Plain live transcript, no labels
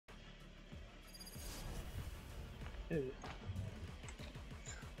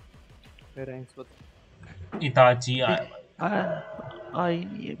Ranks बता। इताची ए, आया भाई। आई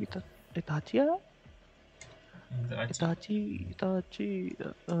नहीं अभी तक। इताची आया। इताची इताची इताची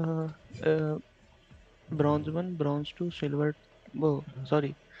ब्रॉन्ज 1 ब्रॉन्ज 2 सिल्वर, वो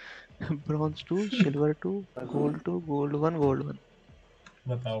sorry bronze 2 silver 2 gold 2 gold 1 gold 1।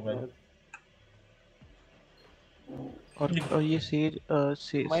 बताओ भाई। और ये सेज माइक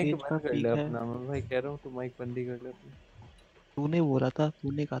सेज का बंद कर ले पीक है। अपना, मैं भाई कह रहा हूँ तू माइक बंद ही कर ले अपना। तूने बोला था,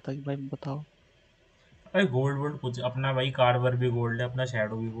 तूने कहा था कि भाई बताओ। भाई गोल्ड वोल्ड कुछ अपना भाई, कार्वर भी गोल्ड है अपना,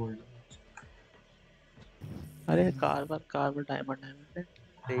 शैडो भी गोल्ड है। अरे कार्बन कार्बन डायमंड डायमंड है।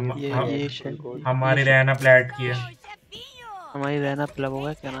 तेज ये हम ये फुल गोल्ड। ये हमारी रहना प्लेट की है। हमारी रहना प्लब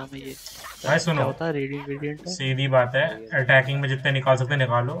होगा, क्या नाम है ये, भाई क्या सुनो, होता है, रेडिएंट रेडिएंट है। सीधी बात है, अटैकिंग में जितने निकाल सकते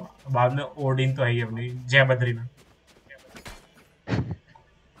निकालो, बाद में ओडिन तो है ही अपनी, जय बद्रीनाथ।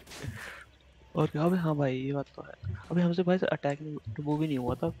 और क्या, अबे हाँ भाई ये बात तो है। अबे हमसे भाई अटैक में तो वो भी नहीं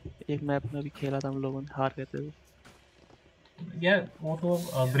हुआ था। एक मैप में अभी खेला था हम लोगों ने, हार गए थे। यार वो तो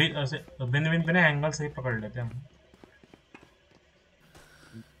बिन बिन पे ना एंगल सही पकड़ लेते हैं हम।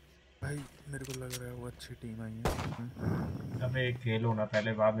 भाई मेरे को लग रहा है वो अच्छी टीम आई है। अबे खेलो ना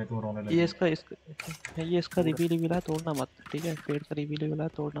पहले, बाद में तू रोने ये लगी। इसका रिवील रिवील है, तोड़ना मत, ठीक है। फेड का रिवील रिवील है,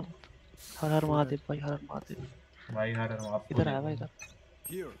 तोड़ना मत। हर हर पूरा महादेव भाई, हर हर महादेव। भाई हर आपको इधर ले आया भाई, लो।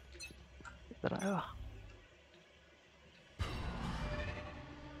 इधर इधर आया।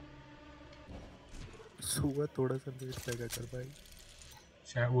 सुबह थोड़ा सा लेट लगा कर भाई।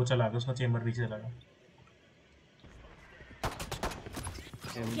 शायद वो चला गया, उसका चेम्बर पीछे चला गया।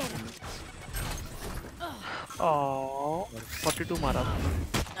 ओ 42 मारा था।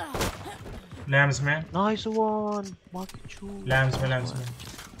 लैम्स में, नाइस वन माकचू। लैम्स में।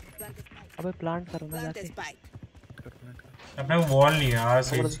 अबे प्लांट करो ना जाके। करना कर। अपने वॉल नहीं है यार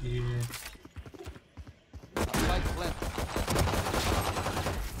कवर सेज की।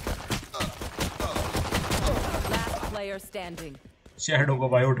 Last player standing. शैडो को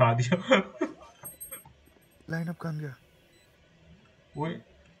भाई उठा दिया। लाइन अप कहाँ गया? ओए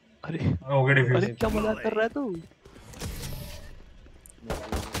अरे हो गया अरे डिफ्यूज। क्या मजाक कर रहा है तू।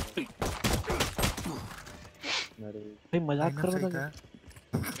 भाई मजाक लाइन अप कर सही रहा था। था।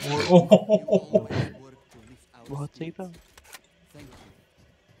 बहुत सही था।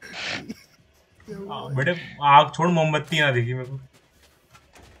 बेटे आग छोड़, मोमबत्ती ना दिखी मेरे को।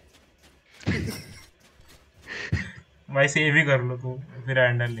 भाई सेव ही कर लो तू, फिर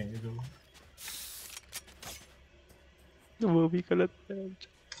हैंडल लेंगे जो। वो भी गलत है।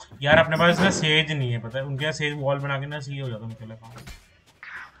 यार अपने पास ना सेज नहीं है, पता है उनके यहाँ सेज वॉल बना के ना सही हो जाता उनके लिए काम।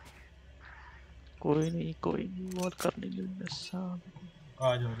 कोई नहीं और करने के लिए साहब।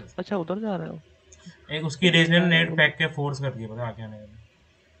 आ जाओ जैसे। अच्छा उधर जा रहे हो। एक उसकी रेस ने नेट पैक के फोर्स कर दिया, पता आके आने के लिए।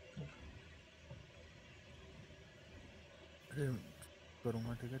 अरे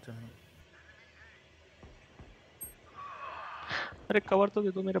करूँगा ठीक है चलना। अरे कवर तो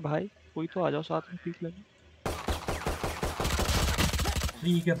दे दो मेरे भाई, कोई तो आ जाओ साथ में पीक लेने।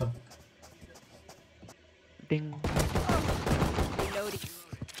 ये क्या था? डिंग। Reloading.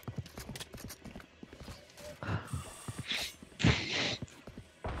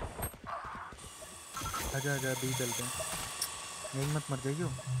 आजा आजा अभी चलते हैं। यही मत मर जाइयो।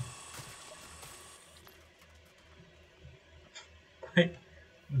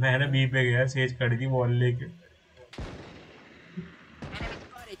 मैंने बी पे गया, सेज खड़ी थी वॉल लेके। आ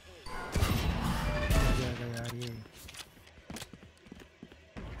जाएगा यार ये।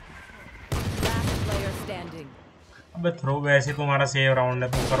 Last player standing. अबे थ्रो, वैसे तुम्हारा सेव राउंड है,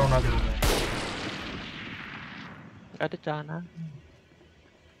 तुम करो ना थ्रो। अरे जाना।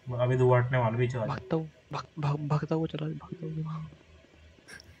 अभी दो हटने वाले भी चला। भागता हूँ, भागता हुआ चला, भागता हुआ।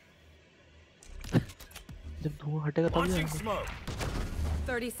 जब धुआं हटेगा तब जाएंगे।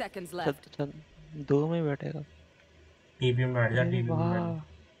 30 seconds चल left. चल, दो में बैठेगा। टीपी में बैठ जा, अरे टीपी में बैठ वाह। जा।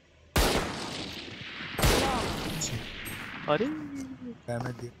 अरे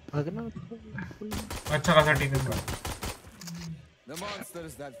डैमेज दिया। भागना। अच्छा खासा टीपी में बैठ। The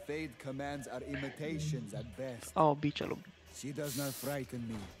monsters that Fade commands are imitations at best. आओ बी चलो। She does not frighten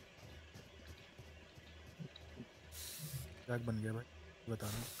me. Track बन गया भाई,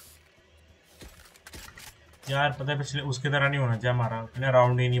 बताना। यार पता है पिछले उसके तरह नहीं होना चाहिए हमारा, मैंने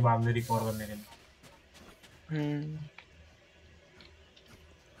राउंड ही नहीं बाद में रिकवर करने के लिए।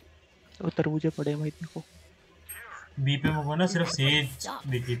 वो तरबूजे पड़े हैं भाई तेरे को। बी पे मुझको ना सिर्फ सेज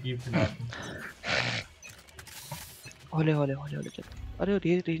दिखी थी फिलहाल तो। होले होले होले होले चल। अरे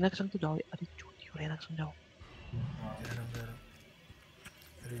रीना के संग तो जाओ। अरे चूतियो, रीना के संग जाओ। जा रहा हूँ।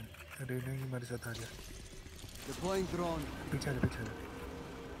 रेने की मेरे साथ आ गया। Deploying drone. पीछे आ जा, पीछे आ जा।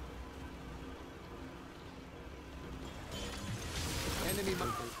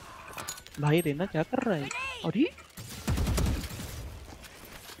 Enemy भाई रेना क्या कर रहा है? अरे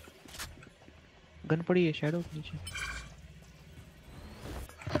गन पड़ी है शैडो के नीचे।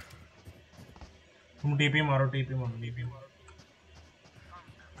 तुम टीपी मारो, टीपी मारो, टीपी मारो।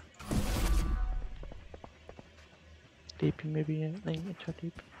 टीपी में भी है नहीं? अच्छा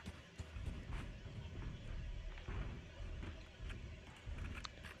टीपी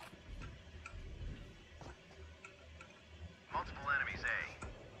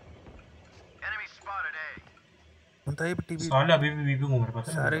उनता ये टीवी साले अभी भी बीबी घूम रहे,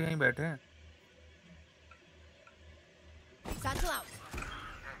 पता है? सारे यहीं बैठे हैं। Satchel out.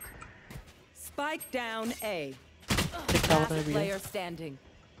 Spike down A. Tower में Last भी है। player standing.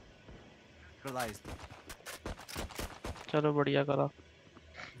 neutralized. चलो बढ़िया करा।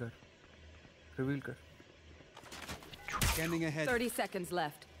 रिवील कर। Scanning ahead. 30 seconds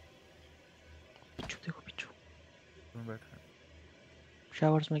left. पिच्छू देखो पिच्छू। तुम बैठे हैं।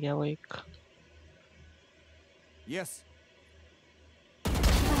 शावर्स में क्या वो एक Yes.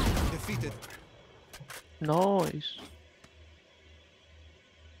 Defeated. नाइस।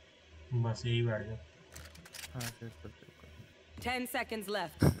 बस यही बैठ जा। हाँ सेव कर। 10 seconds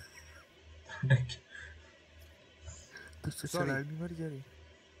left. तुझसे Sorry. सलाह नहीं मर जा रही।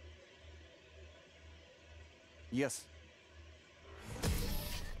 Yes.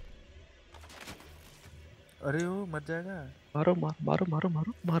 अरे वो मर जाएगा। मारो मारो मारो मारो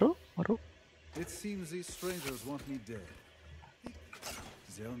मारो मारो मारो। It seems these strangers want me dead.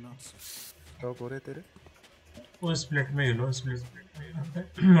 They're not so. Talk हो रहे तेरे। वो स्प्लिट में खेलो, स्प्लिट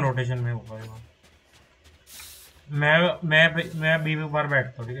में रोटेशन में होगा ये बात। मैं बी में बार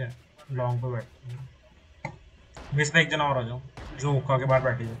बैठता हूँ, ठीक है? लॉन्ग पे बैठता हूँ। मिस एक जना और आ जाओ जो हुक्का के बाहर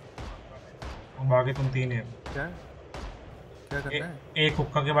बैठी जाए, और बाकी तुम तीन है। क्या क्या करना है? एक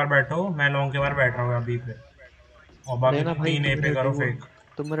हुक्का के बाहर बैठो, मैं लॉन्ग के बाहर बैठ रहा हूँ बी पे, और बाकी लेना तुम भाई, तीन ए तुम पे मेरा करो duo है। फेक।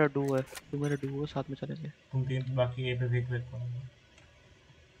 तुम मेरा डू है, तुम मेरा डू हो, साथ में चलेंगे। तुम तीन बाकी ए पे फेक फेक करो।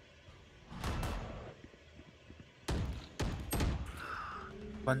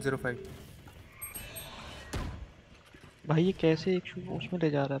 105। भाई ये कैसे एक शू उसमें ले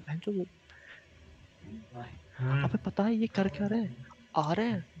जा रहा है भैंचो? अबे पता है ये कर क्या रहे हैं? आ रहे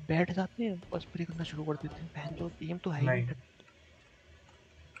हैं, बैठ जाते हैं और स्प्रे करना शुरू कर देते हैं। भैंचो टीम तो है ही नहीं। नहीं।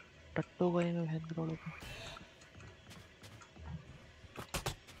 टट्टो गए में बहन करोड़ों का।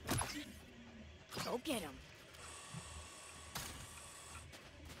 Go get him.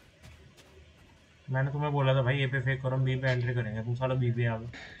 मैंने तुम्हें बोला था भाई ए पे फेक करो, बी पे एंट्री करेंगे, तुम साला बी पे आ गए।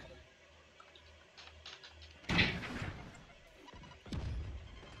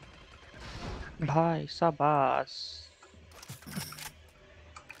 भाई शाबाश।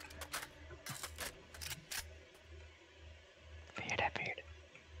 फेड है फेड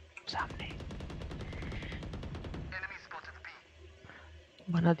सामने।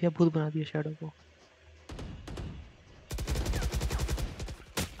 बना दिया, भूत बना दिया शैडो को।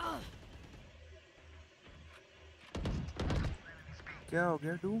 क्या हो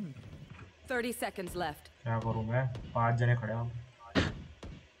गया डूम? 30 seconds left. क्या करूं मैं? 5 जने खड़े हैं।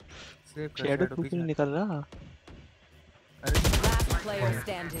 सेव कर। शैडो shadow क्यों पीछे। नहीं निकल रहा? अरे Last player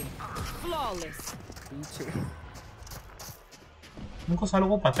standing. Flawless. पीछे। उनको सालों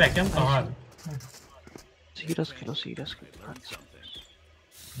को पता है क्या हम कहाँ हैं? सीरियस खेलो, सीरियस खेलो।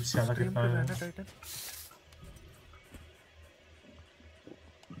 इससे ज्यादा स्ट्रीम कितना पे है? रहना टाइटन।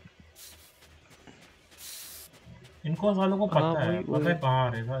 इनको सालों को पता हाँ, है, वही- पता है कहाँ आ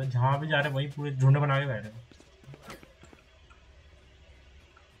रहे हैं, जहाँ भी जा रहे हैं वही पूरे झुंड बना के बैठे हैं।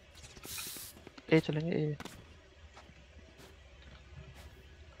 ए चलेंगे ए।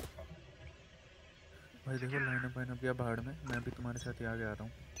 भाई देखो लाइनअप वाइनअप या भाड़ में, मैं भी तुम्हारे साथ ही आगे आ रहा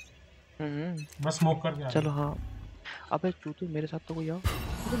हूँ। बस स्मोक कर दिया। चलो हाँ। अबे चूतू मेरे साथ तो कोई आओ।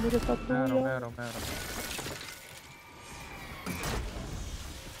 तो मेरे साथ तो मैं आ रहा हूँ, कोई मैं आ आओ। रहा हूँ, मैं आ रहा हूँ।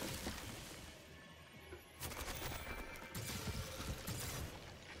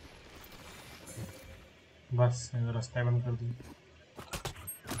 बस रास्ता बंद कर दी।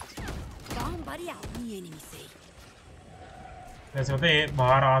 Bomb buddy out. The enemy say. वैसे होता है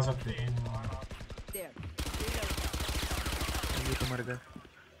बाहर आ सकते हैं। There. ये तो मर गए।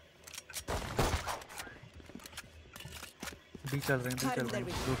 बी चल रहे हैं, बी चल रहे हैं।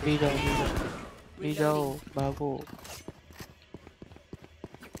 पी जाओ पी जाओ पी जाओ, भागो।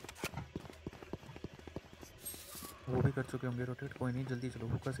 वो भी कर चुके होंगे रोटेट। कोई नहीं, जल्दी चलो,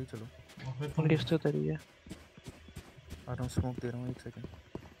 हुक्का से ही चलो। और फिर तुम लिस्ट तो तेरी है। आ रहा हूँ, स्मोक दे रहा हूँ, 1 सेकंड।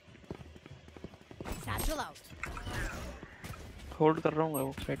 Satchel out. होल्ड कर रहा हूँ मैं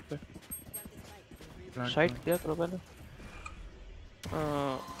वो साइड पे। प्लांट साइड क्या करो पहले।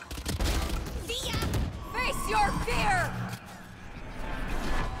 See ya. Face your fear.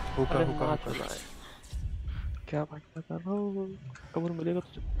 हुका अरे हुका मार हुका चला है। क्या बात कर रहा हूँ? कवर मिलेगा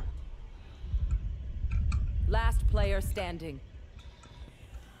तुझे। Last player standing.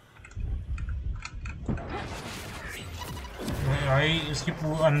 भाई इसकी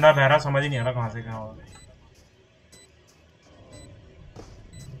अंदर बहरा समझ ही नहीं आ रहा कहाँ से कहाँ हो।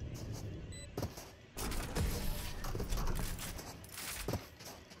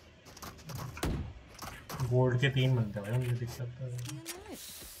 गोल्ड के 3 बनते हैं भाई, मुझे दिक्कत है।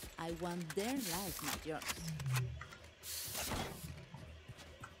 I want their life, not yours.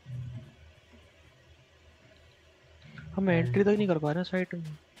 हम एंट्री तक नहीं कर पा रहे साइट में,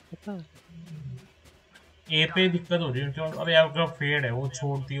 पता है? ए पे दिक्कत हो रही है क्यों? अरे यार उसका फेड है, वो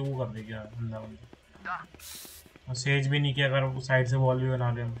छोड़ती है, वो कर देगी यार बंदा बंदा। और सेज भी नहीं किया, अगर साइड से बॉल भी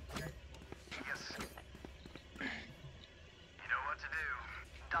बना ले हम।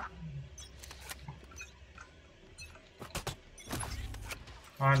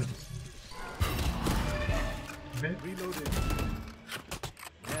 हाँ Reloaded.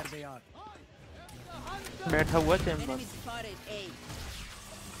 There they are. बैठा हुआ chamber. Enemy spotted A.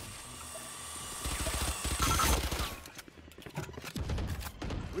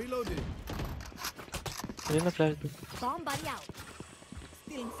 Reloaded. मुझे ना फ्लैश दो। Somebody out.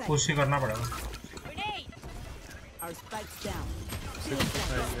 Still inside. Push ही करना पड़ेगा। Grenade. Our spikes down. Still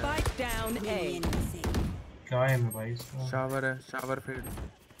inside. Spike down A. क्या है मैं भाई इसका? शावर है, शावर फेड।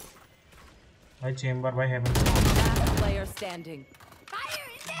 भाई चेंबर भाई haven. Last player standing. Fire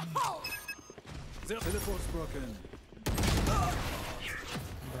in the hole. Teleport's broken.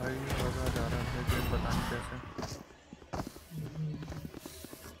 भाई मजा जा रहा है, गेम पता नहीं कैसे।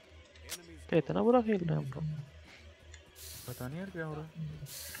 इतना बुरा खेल रहे हैं हम लोग। पता नहीं यार क्या हो रहा है।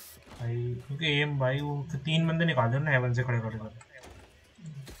 भाई क्योंकि एम भाई वो 3 बंदे निकाल दे ना हेवन से खड़े खड़े कर।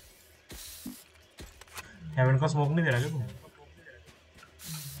 हेवन का स्मोक नहीं दे रहा क्या तू?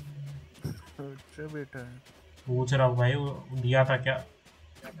 अच्छा बेटा है पूछ रहा हूँ भाई, वो दिया था क्या?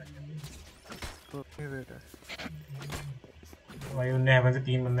 तो नहीं बेटा है। भाई उनने हेवन से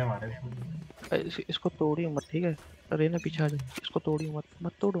 3 बंदे मारे। इसको तोड़िए मत, ठीक है? अरे ना पीछे आ जाओ, इसको तोड़िए मत,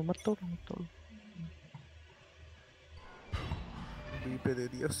 मत तोड़ो मत तोड़ो मत तोड़ो। बी पे दे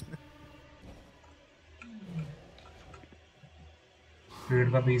दिया उसने। पेड़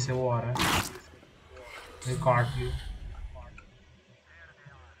का बीच से वो आ रहा है, ये काट लियो।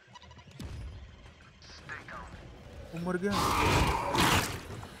 वो मर गया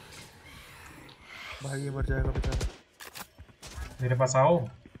भाई, ये मर जाएगा बेचारा। मेरे पास आओ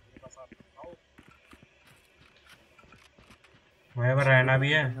भाई, अगर रहना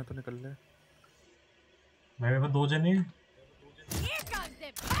भी है मैं तो निकल ले। भाई मेरे पास 2 जने हैं।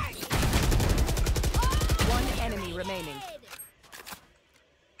 One enemy remaining.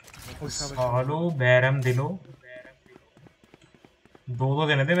 सालो बैरम दिलो, 2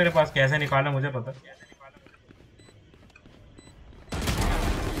 देने थे मेरे पास, कैसे निकाला मुझे पता।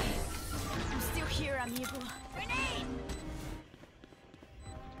 I'm still here, amigo. Grenade.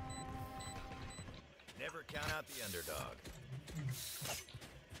 Never count out the underdog.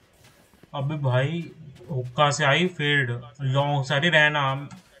 अबे भाई हुक्का से आई फील्ड, लॉन्ग सारी रहना,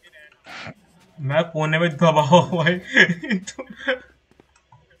 मैं कोने में दबा हुआ भाई।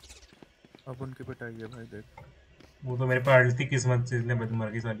 अब उनकी पिटाई है भाई, देख। वो तो मेरे पास अड़ती किस्मत से इसने मर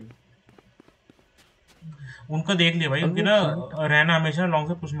गई साली। उनका देख लिया भाई, उनकी ना रहना हमेशा लॉन्ग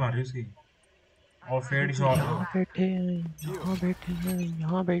से पुश मार रही उसकी, और फेड शॉट। यहाँ बैठे हैं, यहाँ बैठे हैं,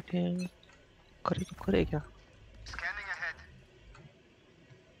 यहाँ बैठे हैं। करे तो करे क्या?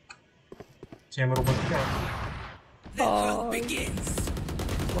 चैम्बर ऊपर क्या?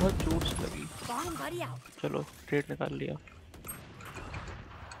 बहुत चोट से लगी। Somebody out. चलो ट्रेड निकाल लिया।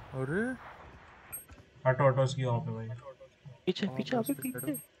 अरे हटो हटो उसकी ऑफ है भाई। पीछे पीछे अबे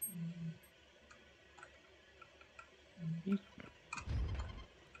पीछे।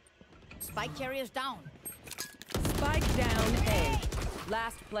 Spike carriers down. Spike down A.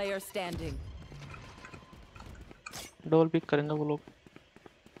 Last player standing. डोल पिक करेंगे वो लोग।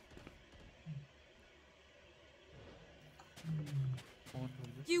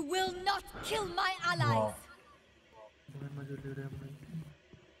 You will not kill my allies. मुझे ले रहे हैं भाई।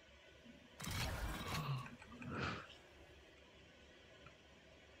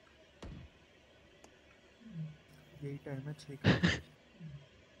 यही टाइम है 6 का।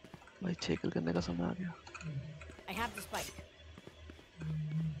 भाई 6 किल करने का समय आ गया। I have the spike.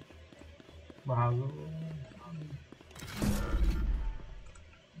 भागो।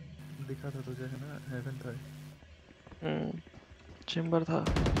 दिखा था तुझे है ना, हेवन था। चेंबर था।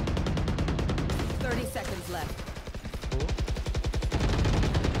 30 seconds left.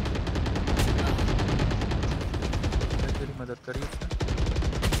 तेरी मदद करी उसने।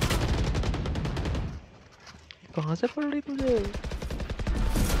 कहाँ से पड़ रही तुझे?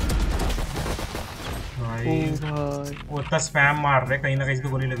 ओ भाई भाई वो इतना स्पैम मार रहे, कहीं ना कहीं से तो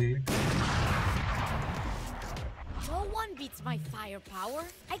गोली लगेगी। No one beats my firepower.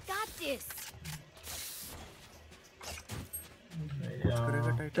 I got this. करेगा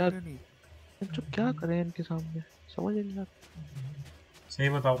यार, टाइटन या नहीं? जो क्या करें इनके सामने समझ ही नहीं आता। सही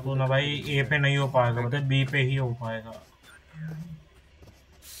बताओ तो ना भाई, ए पे नहीं हो पाएगा, मतलब बी पे ही हो पाएगा।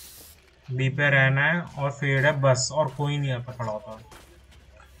 बी पे रहना है और फेड है बस, और कोई नहीं यहाँ पे खड़ा होता।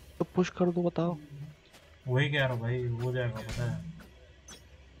 तो पुश कर दो बताओ। वही कह रहा हूँ भाई, हो जाएगा पता है।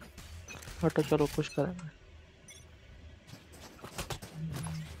 हटो चलो पुश करेंगे।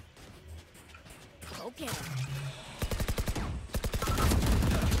 Okay.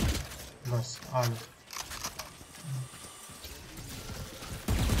 बस आ जाओ,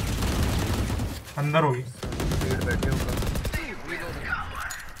 अंदर होगी। पेड़ बैठे होगा।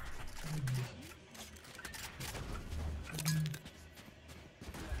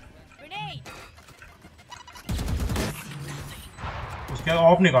 Grenade. उसके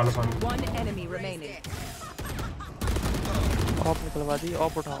ऑफ निकालो सारे। One enemy remaining. ऑफ निकलवा दी,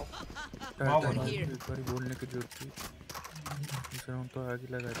 ऑफ उठाओ। टाइटन एक बार बोलने की जरूरत थी। दूसरा हम तो आगे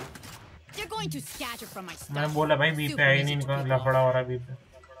लगा दे। They're going to scatter from my stuff. मैंने बोला भाई बी पे है ही नहीं, इनका लफड़ा हो रहा है बी पे।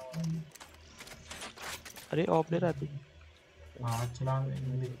 अरे ऑफ ले रहा थी। हाँ चला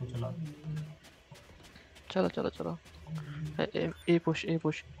दे, को चला दे। चलो चलो चलो। ए पुश ए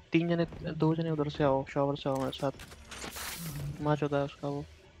पुश। 3 जने 2 जने उधर से आओ, शॉवर से आओ मेरे साथ। मैच होता है उसका वो।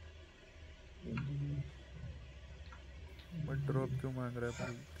 बट ड्रॉप क्यों मांग रहा है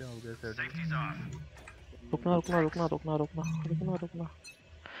भाई? क्या हो गया सैड? रुकना रुकना रुकना रुकना रुकना रुकना रुकना।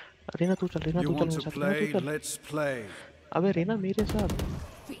 रीना तू चल, रीना तू चल मेरे साथ, रीना तू चल। Let's play. अबे रीना मेरे साथ।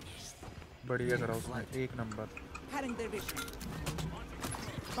 बढ़िया करा उसने, एक नंबर।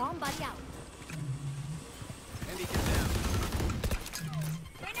 Bomb buddy out.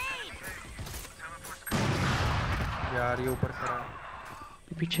 यार ये ऊपर खड़ा है।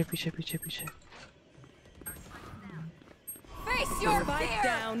 पीछे पीछे पीछे पीछे। Face your Spike fear.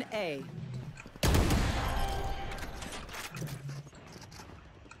 down A.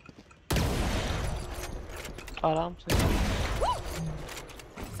 आराम से।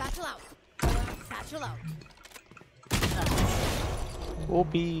 Satchel out. Satchel out.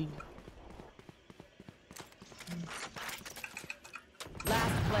 OP.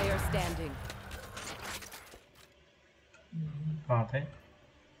 Last player standing. कहाँ थे?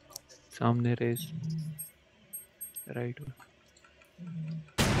 सामने रेस राइट में।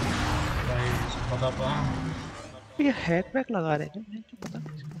 भाई पता पा। ये हैक वैक लगा रहे हैं मुझे पता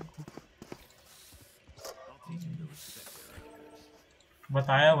नहीं।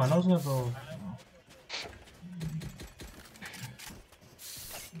 बताया होगा ना उसने तो।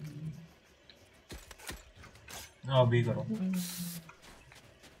 आओ भी करो।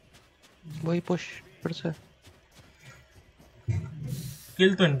 वही पुश फिर से।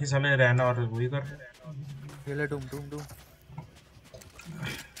 किल तो इनकी साले रहना और वही कर रहे हैं। ये ले डूम डूम डूम।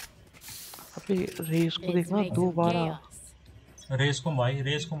 अबे रेस को Let's देखना make some दोबारा chaos. रेस को भाई,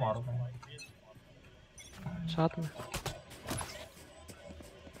 रेस को मारो भाई। साथ में।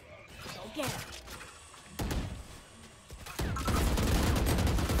 Go get him.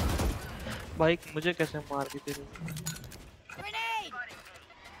 भाई मुझे कैसे मार दी तेरी। Grenade.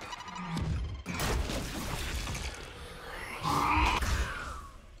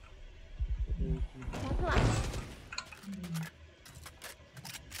 Satchel out.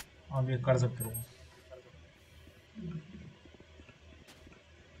 आप ये कर सकते हो।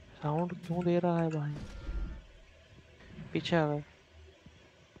 साउंड क्यों दे रहा है भाई? पीछे आ गए।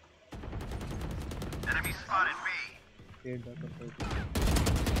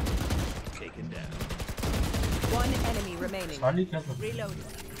 One enemy remaining. साली क्या कर? Reload.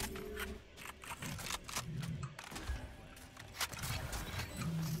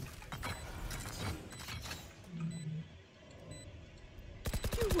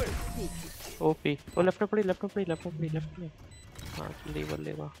 ओपी वो लेफ्ट में पड़ी, लेफ्ट में पड़ी, लेफ्ट में पड़ी, लेफ्ट में। हाँ लीवर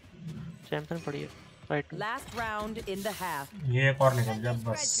लेगा। चैंपियन पड़ी है राइट में। Last round in the half. ये एक और निकल Send गया these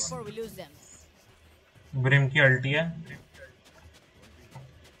बस। threads before we lose them. Brim की अल्टी है।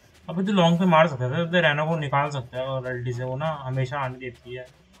 अबे तो लॉन्ग पे मार सकते थे, तो रैना को निकाल सकते हैं और अल्टी से वो ना हमेशा आने देती है।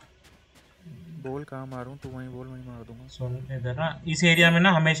 बोल कहाँ मारूं? तू वहीं बोल, वहीं मार दूंगा। सुन इधर ना, इस एरिया में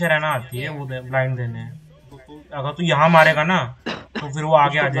ना हमेशा रहना आती है वो ब्लाइंड देने। तो अगर तू यहाँ मारेगा ना तो फिर वो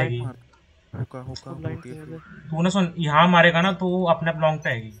आगे आ जाएगी। हुक्का हुक्का ब्लाइंड होती है फिर। तू ना सुन, यहाँ मारेगा ना तो वो अपने आप लॉन्ग पे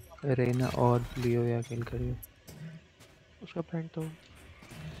आएगी। रेना और लियो या किल करियो। उसका ब्लाइंड तो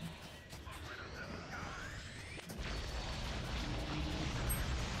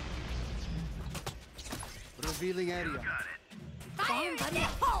Revealing area. Fire in the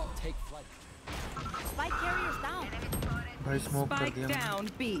hole! Take flight. Spike carriers down. भाई स्मोक कर Spike दिया मैंने। down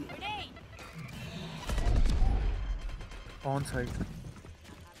B. Grenade! On side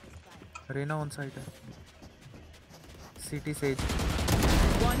Raina on side है। City says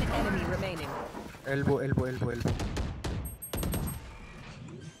One enemy remaining. Elbow elbow elbow elbow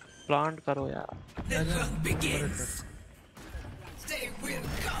plant करो यार।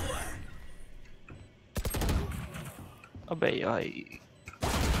 अबे यार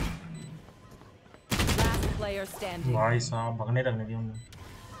Last player standing. भाई साहब भगने तक नहीं दिया हमने।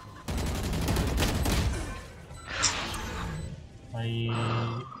 भाई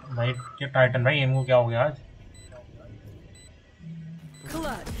भाई क्या टाइटन भाई एम को क्या हो गया आज?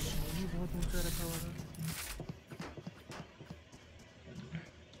 Clutch. बहुत ऊंचा रखा हुआ था।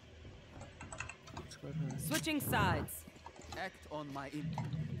 कुछ कर रहा है। Switching sides. Act on my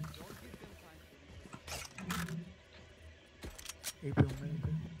input. ए पे हूँ मैं ए पे।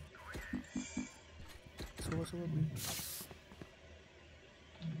 सुबह सुबह भी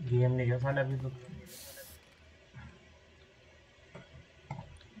गेम नहीं किया साले अभी तो।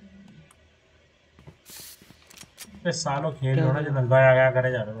 ये सालों खेल लो ना, जो गया गया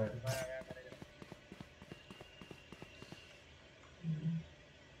करे जा रहे हो।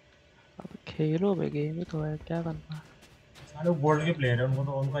 अब खेलो बे, गेम ही तो है, क्या करना है। साले गोल्ड के प्लेयर है, उनको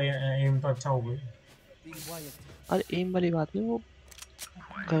तो उनका एम तो अच्छा हो गया। Be quiet. अरे एम वाली बात नहीं, वो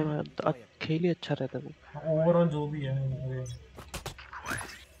खेल ही अच्छा रहता है वो। ओवरऑल जो भी है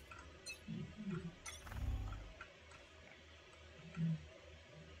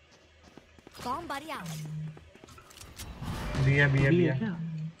Bomb buddy out. बी है भी है क्या? क्या?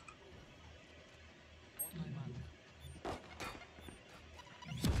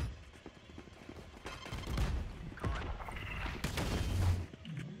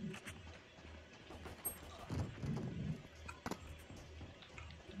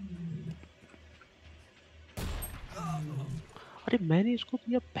 अरे मैंने इसको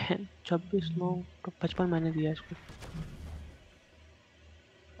दिया 26 9 तो 55 मैंने दिया इसको।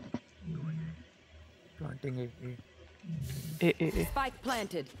 प्लांटिंग ए ए Spike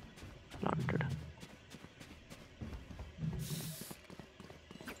planted. प्लांटेड।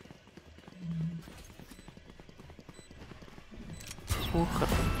 स्मोक कर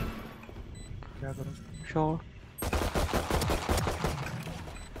क्या करूँ? शॉट।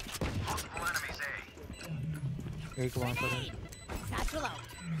 एक वहाँ पर है। Satchel out.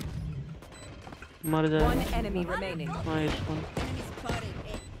 मर One जाए। enemy remaining. Nice one. Enemy spotted.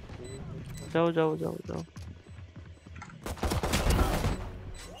 जाओ जाओ जाओ जाओ।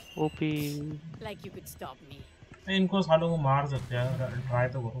 OP. Like you could stop me. इनको सालों को मार सकते हैं, ट्राई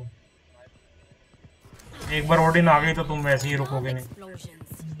तो करो। एक बार ओडिन आ गई तो तुम वैसे ही रुकोगे नहीं। Explosions.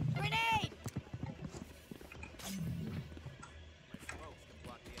 Grenade!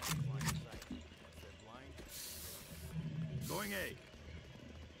 Going A.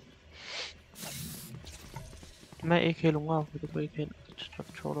 मैं एक खेलूंगा, फिर कोई खेल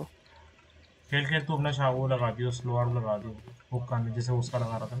छोड़ो। खेल खेल तू अपना वो लगा दियो, स्लो आर्म लगा दियो हुक का, जैसे उसका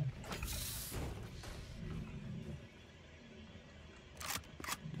लगा रहा था ना।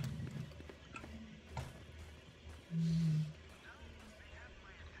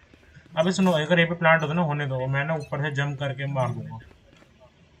 अबे सुनो, अगर ये पे प्लांट होता ना, होने दो, मैं ना ऊपर से जंप करके मार दूंगा।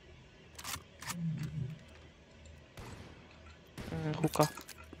 हुक्का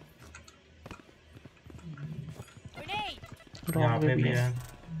Grenade! यहाँ पे भी है।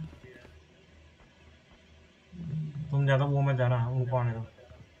 तुम ज्यादा वो में जाना, उनको आने दो।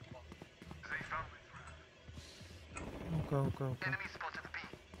 ओका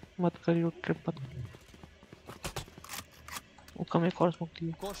मत करियो ट्रिप मत। हुक्का में एक और स्मोक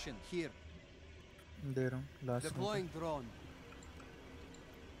दिया। Caution here. दे रहा हूँ लास्ट में। Deploying drone.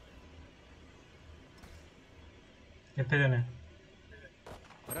 कितने जने?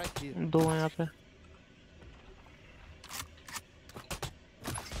 Right here. दो हैं यहाँ पे।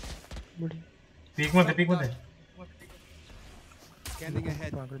 बढ़िया। पीक मत है, पीक मत है। Scanning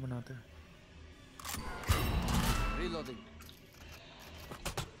ahead. पागल बनाते हैं। Reloading.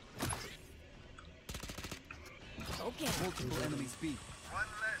 Okay. Multiple enemies B.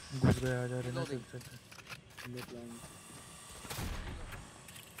 घुस गए, आ जा रहे ना सिर्फ से।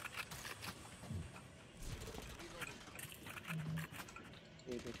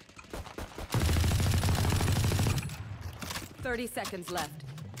 Hey, 30 seconds left.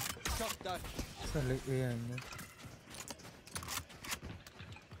 Shot dart. साले ए आएंगे।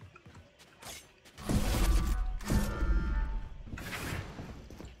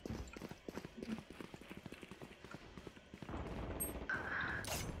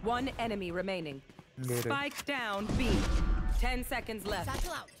 One enemy remaining. Spike down B. 10 seconds left.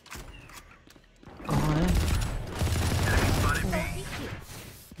 Satchel out. कहाँ है?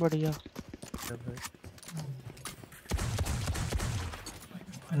 बढ़िया।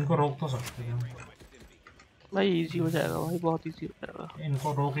 इनको रोक तो सकते हैं भाई इजी हो जाएगा भाई, बहुत इजी हो जाएगा।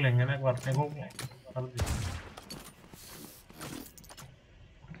 इनको रोक लेंगे ना एक बार अपने को कर दे।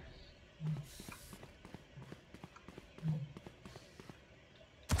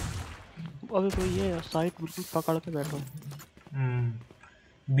 अभी तो ये साइट बिल्कुल पकड़ के बैठो।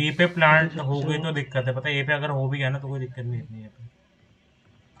 बी पे प्लांट हो गई तो दिक्कत है, पता है। ए पे अगर हो भी गया ना तो कोई दिक्कत नहीं इतनी है।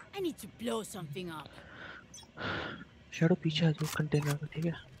 I need to blow something up. Shadow पीछे आ जाओ कंटेनर में, ठीक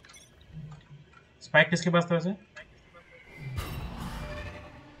है? स्पाइक किसके पास था वैसे?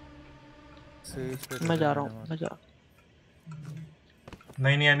 मैं जा रहा हूँ, मैं जा।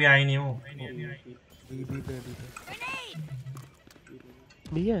 नहीं अभी आई नहीं हो।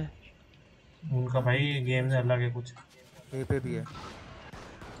 भी है उनका भाई गेम से अलग है कुछ। ए पे भी है।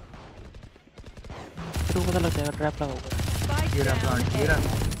 तो पता लग जाएगा, ट्रैप लगा होगा। ये रहा प्लांट, ये रहा।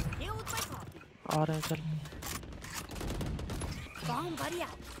 Deal with my coffee. आ रहे हैं, चल। Bomb buddy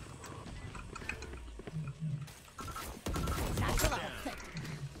out. Satchel out.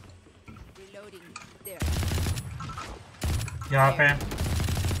 Reloading. There. यहाँ पे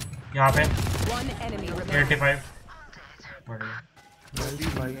One enemy remaining. 85 बढ़िया।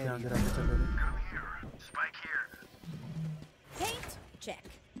 भाई ध्यान दे रहा है, चलो रे। Paint. Check.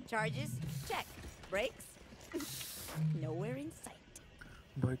 Charges. Check. Brakes. Nowhere in sight.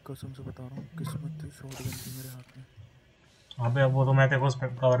 भाई कसम से बता रहा हूँ, किस्मत थी, शॉटगन थी मेरे हाथ में। अबे अब वो तो मैं तेरे को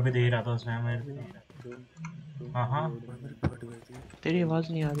कवर भी दे ही रहा था उसमें मेरे। हाँ मेरी फट गई थी। तेरी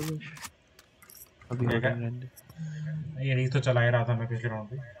आवाज नहीं आ रही है अभी। ठीक है। रहने दे। ये रील तो चला ही रहा था मैं पिछले राउंड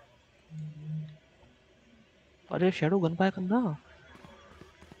पे। अरे शैडो गन पाया करना।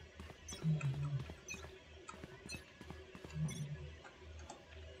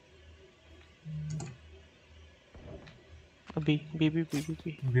 अभी बी भी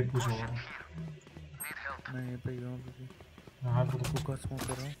कुछ होगा। मैं ये पे ही हूँ अभी। हाँ तो को स्मोक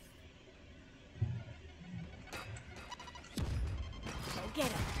कर रहा हूँ। Go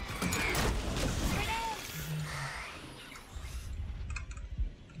get him.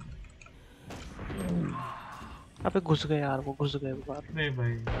 अबे घुस गए यार, वो घुस गए बाहर, अरे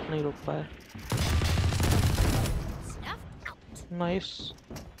भाई नहीं रोक पाए। Snuff out. नाइस,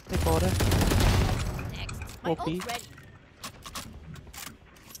 एक और है। Next. My Okay. ult's ready.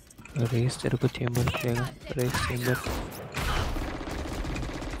 Race तेरे को चेंबर करेगा। Race chamber.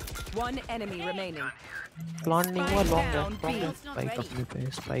 One enemy remaining. Plant नहीं हुआ, लॉन्ग है, Down, लॉन्ग है। It's not spike ready. अपने पे,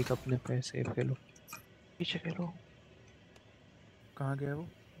 स्पाइक अपने पे, सेफ खेलो। पीछे खेलो। कहाँ गया वो?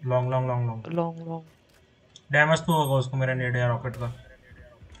 Long long long. डैमेज तो होगा उसको मेरा नेड या रॉकेट का।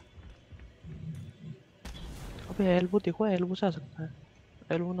 अबे एल्बो देखो, एल्बो से आ सकता है।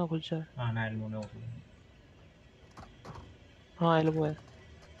 एल्बो ना घुस जाए। हाँ ना एल्बो ने होगा। हाँ एल्बो है।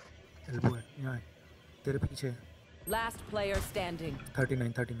 एल्बो है, यहाँ है। तेरे पीछे है। Last player standing.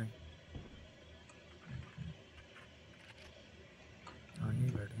 39। हाँ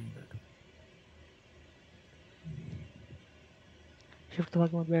यहीं बैठ। शिफ्ट दबा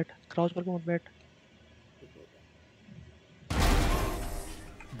के मत बैठ, क्राउच करके मत बैठ।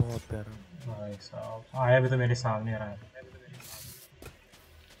 बहुत प्यारा। भाई साहब आया भी तो मेरे सामने आ रहा है।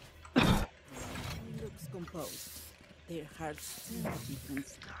 Looks composed. Their hearts still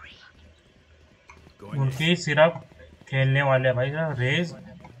beats. उनकी सिर्फ खेलने वाले भाई ना रेस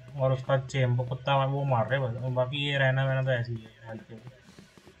और उसका चेम्बो कुत्ता वो मार रहे हैं बस। बाकी ये रहना वहना तो ऐसे ही है हल्के।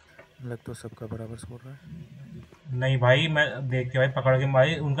 लग तो सबका बराबर स्कोर रहा है। नहीं भाई मैं देख के भाई पकड़ के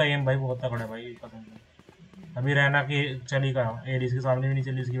भाई उनका एम भाई बहुत तगड़ा है भाई कसम से। अभी रहना कि चली का एडीज के सामने भी नहीं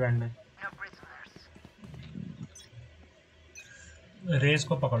चली इसकी बैंड है। रेस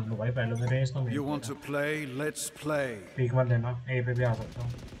को पकड़ लो भाई पहले से। रेस तो You want to play? Let's play. Peak मत देना, ए पे भी आ सकता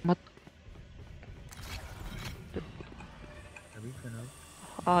हूँ। मत अभी फिलहाल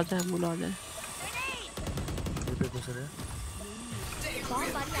आ जाए, बोला आ जाए। ये पे घुस रहे हैं। Bomb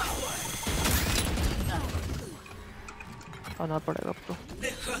buddy out. आना पड़ेगा अब तो।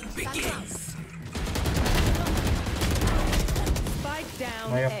 Spike down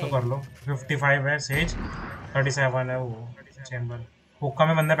भाई अब तो A. कर लो। 55 है सेज, 37 है वो चैम्बर। हुक्का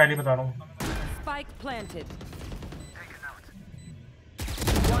में बंदा पहले बता रहा हूँ। Spike planted.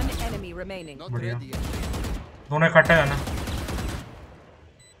 One enemy remaining. Not बढ़िया। ready yet. दोनों इकट्ठा जाना,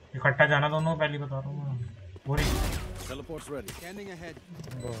 इकट्ठा जाना दोनों, पहले बता रहा हूँ मैं। पूरी Teleport's ready. Scanning ahead.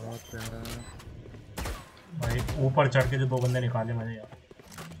 बहुत प्यारा। भाई ऊपर चढ़ के जो दो बंदे निकाले मजे यार।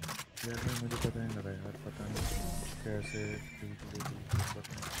 यार मुझे पता नहीं लगा यार, पता नहीं कैसे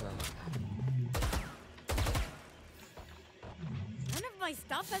my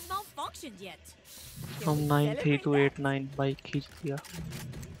stuff has malfunctioned yet. हम 93289 बाइक खींच दिया।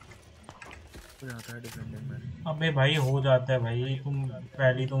 हो जाता है डिफेंडिंग में। अबे भाई हो जाता है भाई,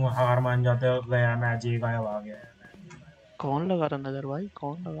 तुम हार मान जाते हो, गया मैच ये गायब आ गया। कौन लगा रहा नजर भाई,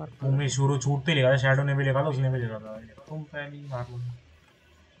 कौन लगा रहा? तुम ही शुरू छूटते लिखा था, शैडो ने भी लिखा था, उसने भी लिखा था, तुम पहली हार लो।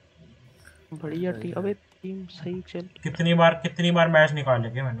 बढ़िया टीम, अबे टीम सही चल। कितनी बार मैच निकाल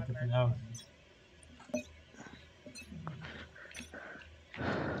लेके मैंने,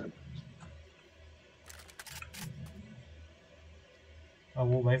 अब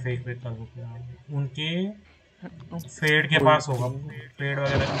वो भाई फेक कर दो उनके फेड के पास होगा, फेड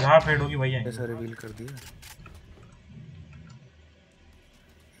वगैरह जहाँ फेड होगी वही आएंगे। ऐसा रिवील कर दिया।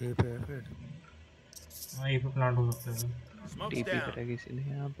 ए पे है फेड। हाँ ए पे प्लांट हो सकता है। टीपी करेगी इसीलिए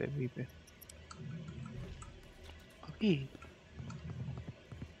यहाँ पे बी पे। अभी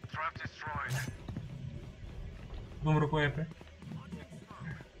तुम रुको ए पे।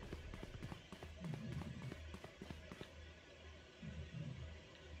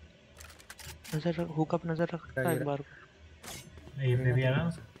 नजर रख, हुकअप नजर रख एक बार। ये पे भी है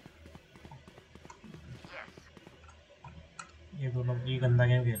ना, ये दोनों ये गंदा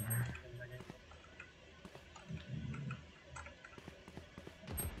गेम खेल रहे हैं।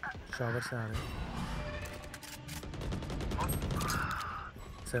 शावर से आ रहे हैं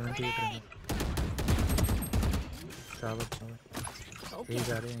 78 रन। शावर ये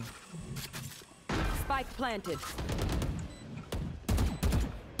जा रहे हैं। Spike planted.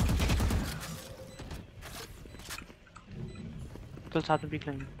 तो साथ में पीक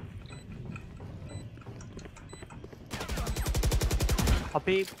लेंगे।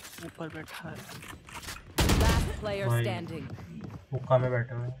 अबे ऊपर बैठा है। Last player भाई। standing. हुक्का में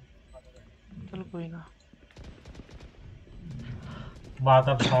बैठे हुए। चलो कोई ना, बात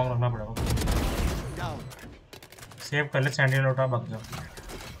अब स्ट्रॉन्ग रखना पड़ेगा। सेव कर ले, सैंडल उठा भाग जा।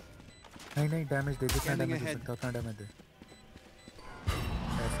 नहीं डैमेज दे, जितना डैमेज दे सकता उतना डैमेज दे।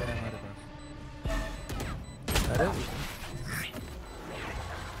 ऐसे है हमारे पास। अरे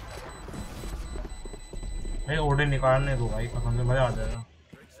भाई ओडे निकालने दो भाई, कसम से मजा आ जाएगा।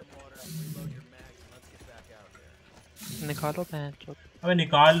 निकालो पैन चो। अबे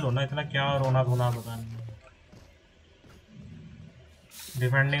निकाल लो ना, इतना क्या रोना धोना पता नहीं।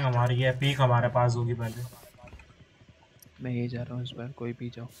 डिफेंडिंग हमारी है, पीक हमारे पास होगी पहले। मैं ये जा रहा हूँ इस बार, कोई भी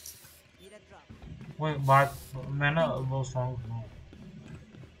जाओ। वो बात मैं ना वो सॉन्ग सुनाऊं।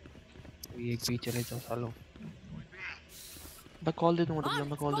 एक भी चले जाओ सालो। मैं कॉल दे दूंगा तुझे,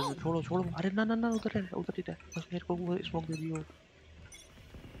 मैं कॉल दे दूंगा। छोड़ो छोड़ो, अरे ना ना ना, उधर है, उधर ही है। बस मेरे को वो स्मोक दे दियो।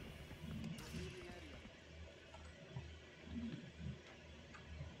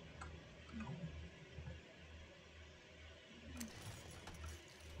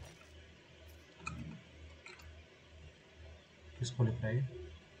 किसको लिख रहा है?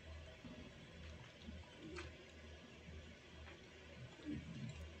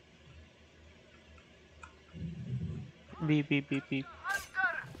 B B B B.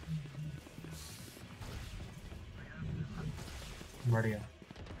 बढ़िया।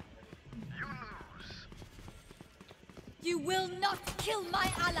 You will not kill my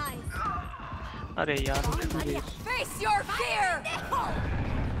allies. अरे यार Face your fear.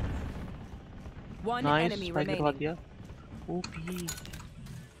 One nice, enemy spike करवा remaining. दिया। OP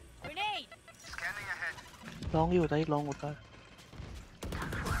Grenade. लॉन्ग ही होता है, लॉन्ग होता है।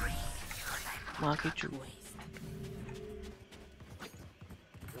 माँ की चू।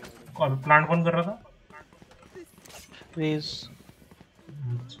 कौन प्लांट कौन कर रहा था? रेस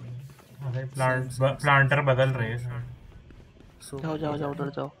अरे प्लांटर बदल रहे हैं। जाओ जाओ जाओ, उधर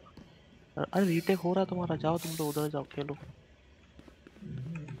जाओ। अरे रीटेक हो रहा है तुम्हारा, जाओ तुम तो उधर जाओ खेलो।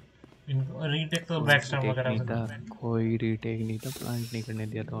 इनको रीटेक तो बैकस्टैप रीटेक वगैरह नहीं से था, करते हैं। कोई रीटेक नहीं था, प्लांट नहीं करने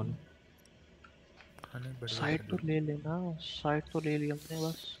दिया था उन्हें। साइड तो ले लेना, साइड तो ले लिया हमने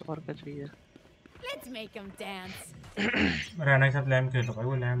बस, और क्या चाहिए। Let's make them dance. रहना के साथ लैम्प खेलो भाई,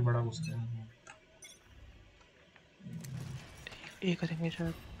 वो लैम्प बड़ा गुस्सा है। ये करेंगे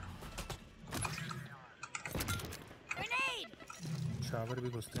शायद। Grenade. शावर भी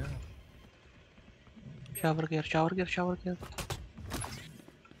घुसते हैं। Shower care, shower care, shower care.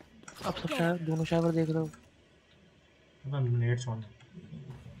 अब सब शावर, दोनों शावर देख रहे हो। मतलब नेट छोड़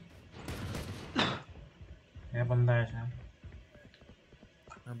ये बंदा है शायद।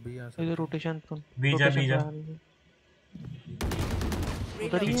 अब भी आ इधर रोटेशन तुम बीजा rotation बीजा पे आ रही है।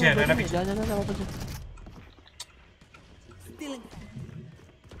 उधर ही पीछे है, है, उधर रहना ही है। पीछे। जा जा जा वापस जा।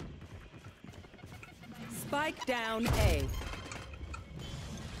 Spike down A.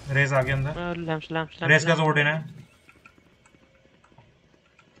 रेस आ गया अंदर। लैंप्स लैंप्स रेस का जोड़ देना है।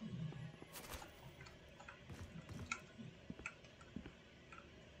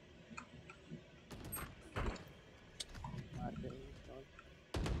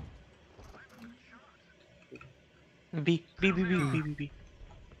 B B B B B B B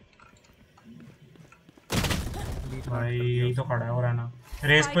भाई यही तो खड़ा है हो रहा है ना।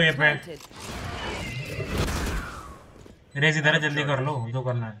 रेस तो ये पे, Planted. रेस इधर है, जल्दी कर लो जो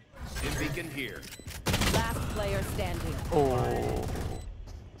करना है। Last player standing. ओ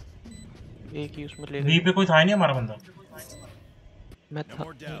एक ही उसमें ले बी पे कोई था ही नहीं हमारा बंदा। मैं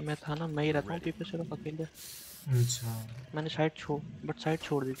था ना, मैं ही रहता हूँ पी पे सिर्फ अकेले। अच्छा मैंने साइड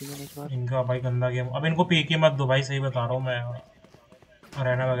छोड़ दी थी मैंने इस बार। इनका भाई गंदा गेम। अब इनको पी के मत दो भाई, सही बता रहा हूँ मैं।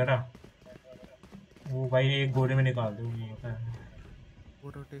 रहना वगैरह वो भाई एक गोले में निकाल दो, मुझे पता है। वो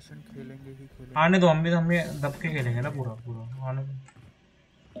रोटेशन खेलेंगे ही खेलेंगे। आने दो, हम भी दब के खेलेंगे ना पूरा पूरा। आने दो।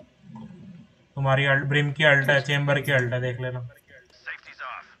 तुम्हारी ब्रिम की अल्ट है, चेम्बर की अल्ट है, देख लेना।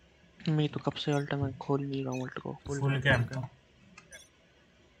 मैं तो कब से अल्ट में खोल नहीं रहा हूँ अल्ट को। फुल कैंप का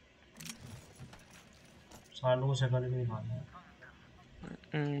सालों को शक्ल भी दिखाना।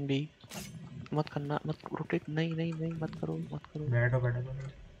 बी मत करना, मत रोटेट, नहीं नहीं नहीं मत करो मत करो। बैठो बैठो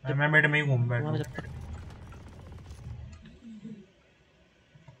बैठो, मैं बेड में ही घूम बैठो। तुम्हारा जब तक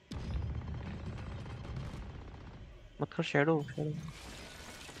मत कर शैडो शैडो।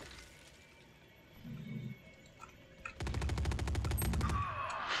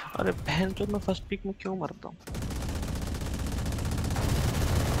 अरे बहन जो मैं फर्स्ट पिक में क्यों मरता हूँ।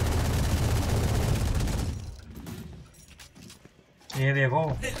 ये देखो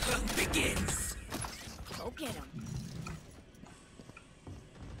Go get him.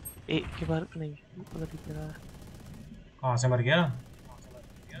 एक के बार नहीं पता दिख रहा है। कहाँ से मर गया यार।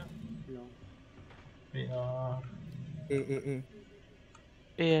 ए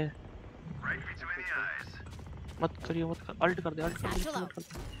ए मत करियो मत कर, अल्ट कर दे अल्ट कर दे मत कर दे।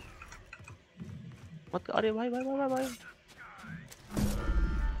 मत कर, अरे भाई भाई भाई भाई, भाई।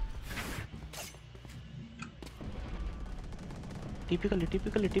 टिपिकली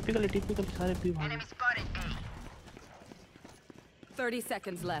सारे भी भाई। 30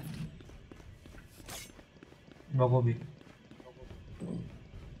 seconds left. बगो भी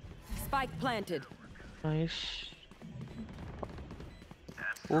Spike planted. Nice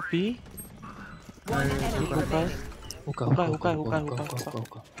OP. One enemy remaining. हुका हुका, हुका हुका, हुका हुका, हुका हुका, हुका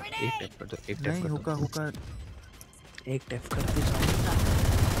हुका। एक टैप कर दो, एक टैप नहीं कर दो, हुका एक टैप कर दो।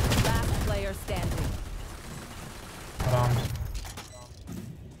 Last player standing. आराम से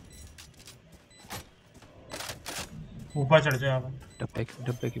ऊपर चढ़ जाए आप।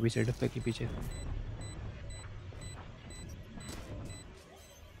 डब्बे के पीछे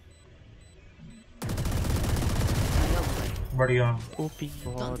बढ़िया ओपी।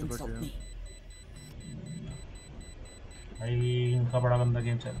 बहुत बढ़िया। भाई इनका बड़ा गंदा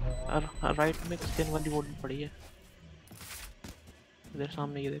गेम चल रहा है। और राइट में स्किन वाली बोर्ड पड़ी है इधर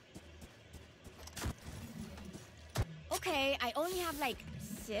सामने, ये देख। Okay, I only have like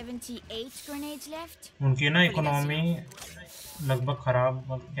 78 grenades left. उनकी ना इकोनॉमी लगभग खराब,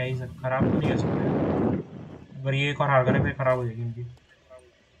 मतलब क्या ही खराब तो नहीं है सकते। अगर ये एक और हार करें फिर खराब हो जाएगी इनकी।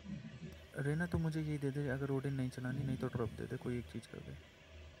 रेना तो मुझे यही दे दे, अगर ओडिन नहीं चलानी, नहीं तो ड्रॉप दे दे, कोई एक चीज कर दे।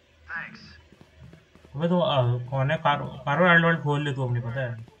 अबे तो कौन है कारो एल्ड खोल ले तू अपनी, पता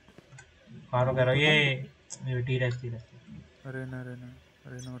है कारो कह रहा है ये टीरेक्स रेना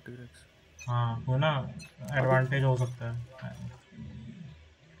और टीरेक्स। हाँ तो ना एडवांटेज हो सकता है।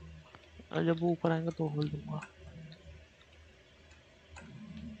 और जब वो ऊपर आएंगे तो होल दूंगा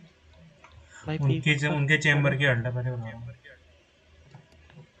भाई। उनके चेम्बर की अल्ट है पहले बता रहा हूँ।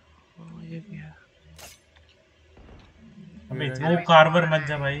 ये भी है। अबे वो कार्बर मत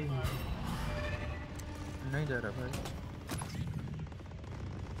जा भाई। नहीं जा रहा भाई।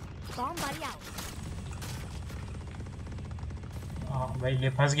 Bomb buddy out. हाँ भाई ले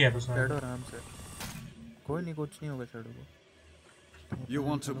फंस गया तो सारा। शैडो आराम से, कोई नहीं, कुछ नहीं होगा शैडो को। You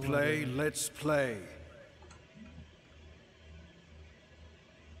want to play? Let's play.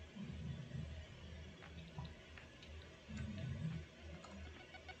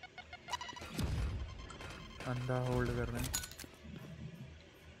 अंधा होल्ड कर रहे हैं।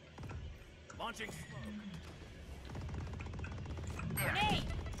 Grenade.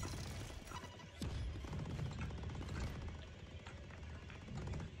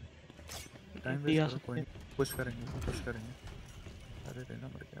 टाइम भी आ वेस्ट करो, कोई सकते नहीं, पुश करेंगे। अरे रेना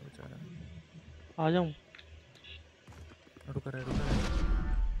मर गया बेचारा। आ जाऊं। रुक रहा है।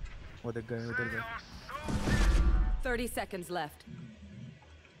 वो देख गए, उधर गए। 30 seconds left.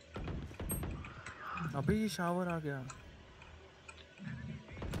 अबे ये शावर आ गया।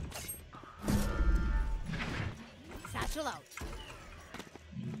 Satchel out.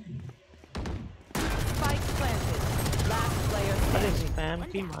 Spike planted. Last player अरे standing. स्पैम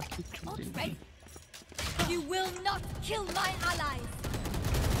की माँ की Not चूती। ready. You will not kill my allies.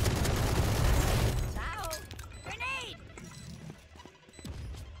 Ciao. Grenade.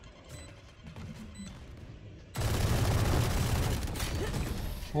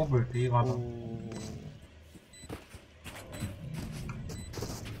 वो बेटी कहाँ था?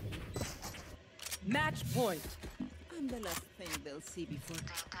 Match point. I'm the last thing they'll see before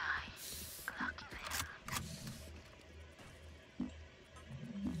they die.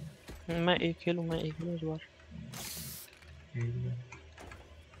 मैं एक खेलूँ इस बार।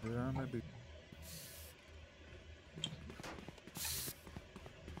 मैं भी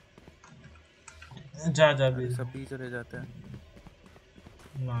जा भी सब भी चले जाते हैं।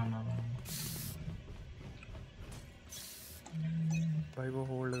 ना भाई वो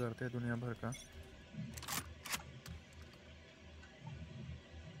होल्ड करते हैं दुनिया भर का।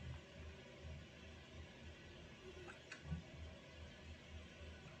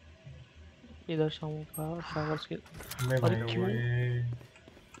 इधर शावर्स के भाई क्यों?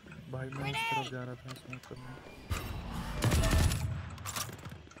 भाई मैं उस तरफ जा रहा था स्मोक करने।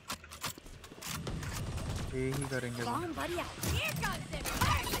 यही करेंगे Bomb buddy. Here comes the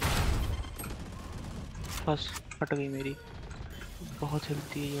बस फट गई मेरी। बहुत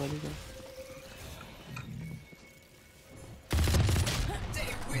हिलती है ये वाली gun.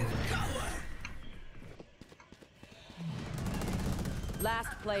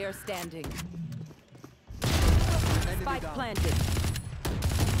 Last player standing. Spike planted.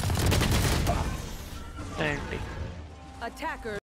 Anti Attacker.